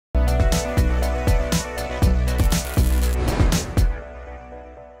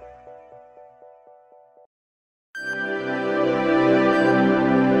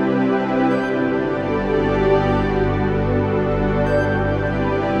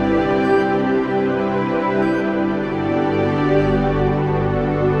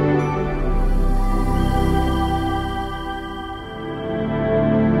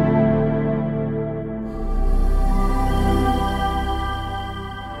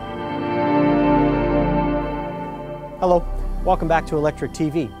Hello, welcome back to Electric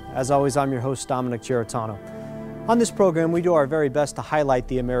TV. As always, I'm your host, Dominic Giratano. On this program, we do our very best to highlight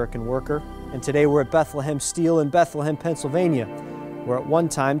the American worker, and today we're at Bethlehem Steel in Bethlehem, Pennsylvania, where at one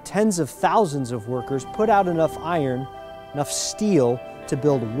time tens of thousands of workers put out enough iron, enough steel to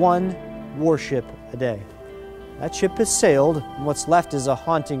build one warship a day. That ship has sailed, and what's left is a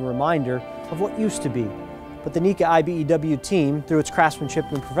haunting reminder of what used to be. But the NECA IBEW team, through its craftsmanship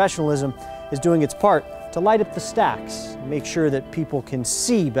and professionalism, is doing its part to light up the stacks and make sure that people can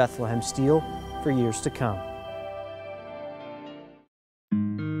see Bethlehem Steel for years to come.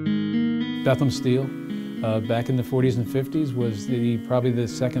 Bethlehem Steel, back in the 40s and 50s, was probably the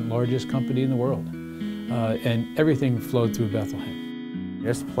second largest company in the world. And everything flowed through Bethlehem.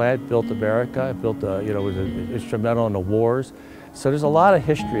 This plant built America. It built, was instrumental in the wars. So there's a lot of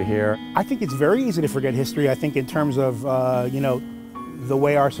history here. I think it's very easy to forget history. I think in terms of, the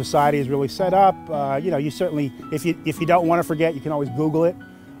way our society is really set up. You certainly, if you don't want to forget, you can always Google it,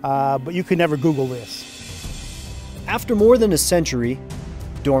 but you could never Google this. After more than a century,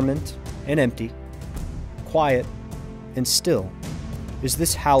 dormant and empty, quiet and still, is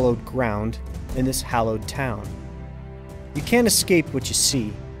this hallowed ground in this hallowed town. You can't escape what you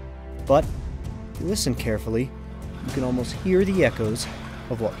see, but if you listen carefully, you can almost hear the echoes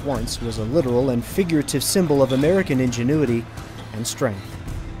of what once was a literal and figurative symbol of American ingenuity and strength.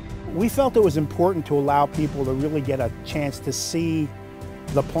 We felt it was important to allow people to really get a chance to see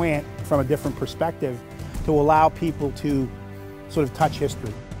the plant from a different perspective, to allow people to sort of touch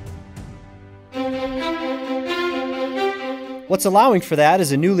history. What's allowing for that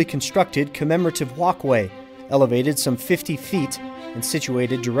is a newly constructed commemorative walkway, elevated some 50 feet and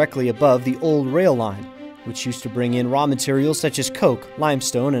situated directly above the old rail line, which used to bring in raw materials such as coke,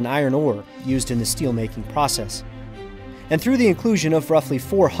 limestone, and iron ore used in the steelmaking process. And through the inclusion of roughly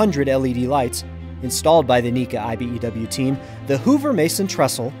 400 LED lights installed by the NECA IBEW team, the Hoover Mason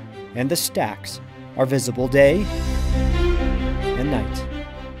Trestle and the stacks are visible day and night.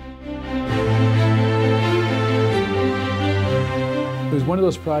 It was one of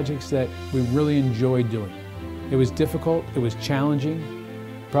those projects that we really enjoyed doing. It was difficult, it was challenging.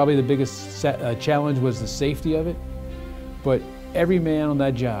 Probably the biggest challenge was the safety of it, but every man on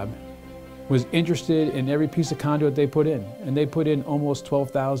that job was interested in every piece of conduit they put in, and they put in almost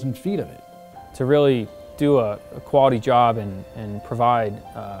 12,000 feet of it. To really do a quality job and provide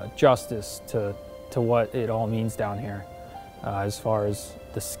justice to what it all means down here, as far as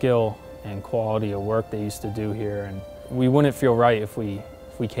the skill and quality of work they used to do here. And we wouldn't feel right if we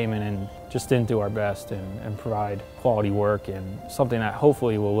came in and just didn't do our best and provide quality work and something that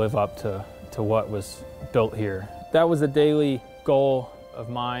hopefully will live up to what was built here. That was a daily goal of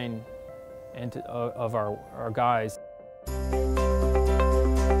mine and of our guys.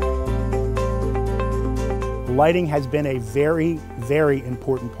 Lighting has been a very, very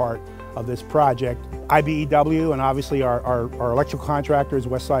important part of this project. IBEW and obviously our electrical contractors,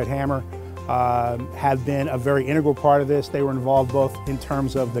 Westside Hammer, have been a very integral part of this. They were involved both in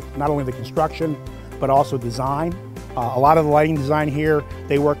terms of not only the construction, but also design. A lot of the lighting design here,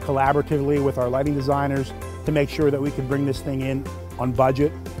 they work collaboratively with our lighting designers to make sure that we could bring this thing in on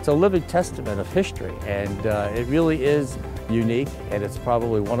budget. It's a living testament of history, and it really is unique, and it's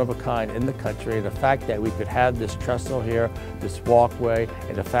probably one of a kind in the country. And the fact that we could have this trestle here, this walkway,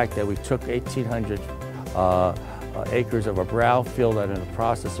 and the fact that we took 1,800 acres of a brownfield and in the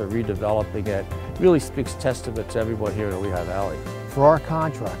process of redeveloping it really speaks testament to everyone here in the Lehigh Valley. For our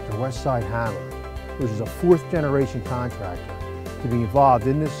contractor, Westside Hammer, which is a fourth-generation contractor, to be involved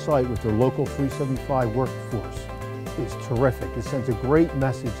in this site with their local 375 workforce is terrific. It sends a great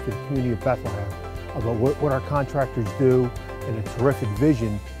message to the community of Bethlehem about what our contractors do and a terrific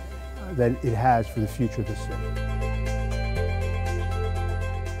vision that it has for the future of the city.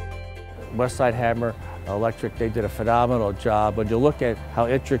 Westside Hammer Electric, they did a phenomenal job. When you look at how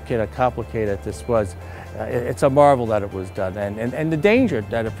intricate and complicated this was, it's a marvel that it was done. And the danger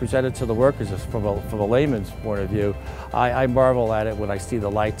that it presented to the workers is from a layman's point of view. I marvel at it when I see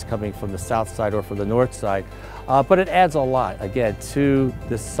the lights coming from the south side or from the north side. But it adds a lot, again, to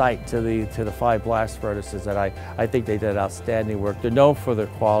the site, to the 5 blast furnaces, and I think they did outstanding work. They're known for their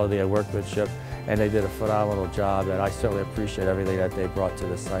quality and workmanship, and they did a phenomenal job, and I certainly appreciate everything that they brought to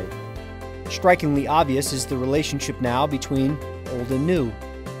the site. Strikingly obvious is the relationship now between old and new,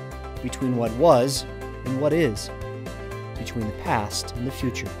 between what was and what is, between the past and the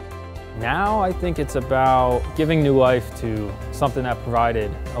future. Now I think it's about giving new life to something that provided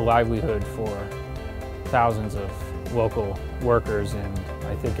a livelihood for thousands of local workers, and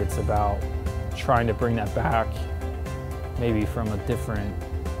I think it's about trying to bring that back maybe from a different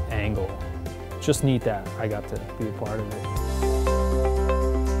angle. just neat that I got to be a part of it.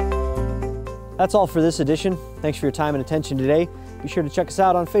 That's all for this edition. Thanks for your time and attention today. Be sure to check us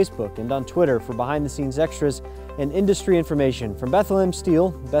out on Facebook and on Twitter for behind-the-scenes extras and industry information. From Bethlehem Steel,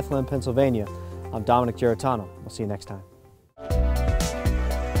 Bethlehem, Pennsylvania, I'm Dominic Giarratano. We'll see you next time.